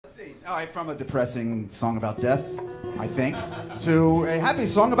All right, from a depressing song about death, I think, to a happy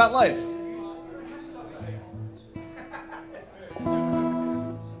song about life.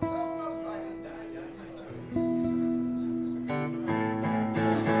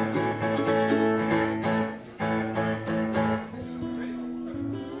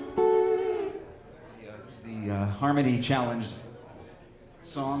 It's the harmony challenged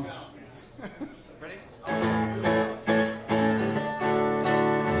song. Ready?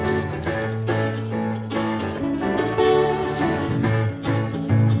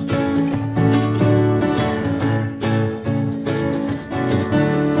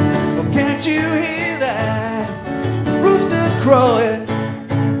 Can't you hear that rooster crowing?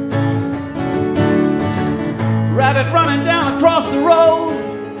 Rabbit running down across the road,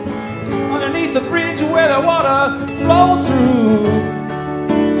 underneath the bridge where the water flows through.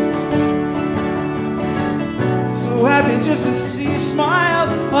 So happy just to see you smile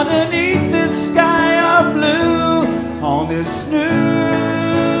underneath this sky of blue on this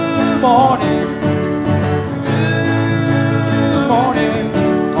new morning. New morning.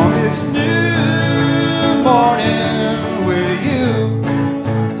 This new morning with you.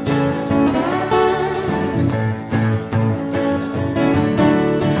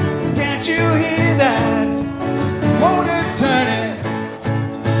 Can't you hear that motor turning?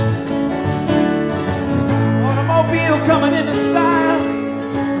 Automobile coming into style,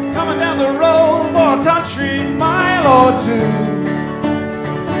 coming down the road for a country mile or two.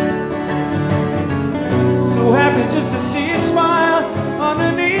 So happy just to see you smile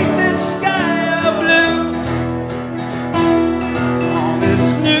underneath this sky of blue on this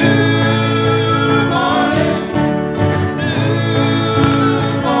new morning,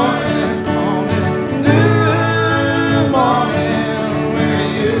 on this new morning with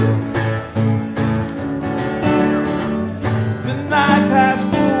you. The night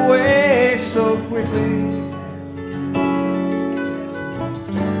passed away so quickly.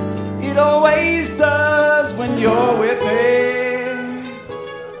 It always does when you're with me.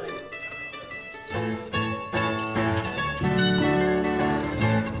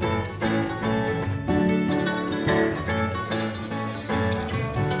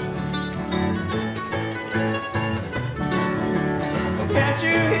 Can't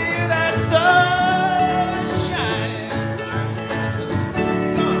you hear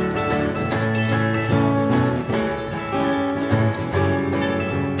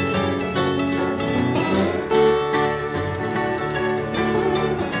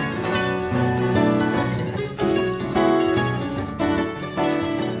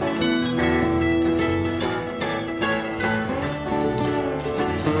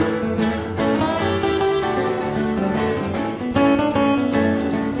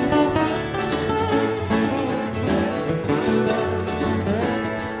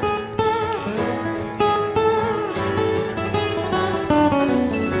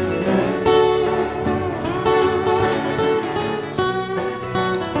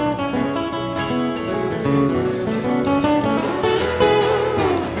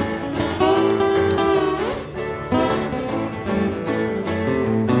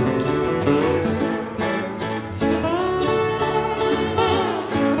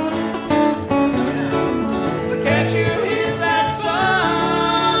that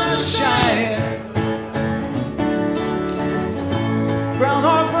sun shining?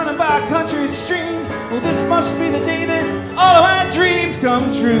 Groundhog running by a country stream. Well, this must be the day that all of my dreams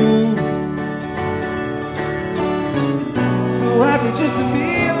come true. So happy just to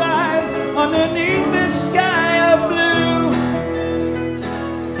be alive underneath this sky of blue.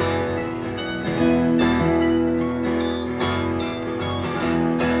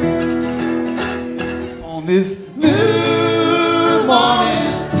 On this new morning,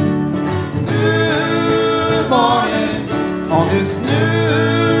 on this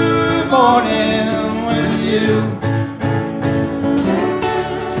new morning with you.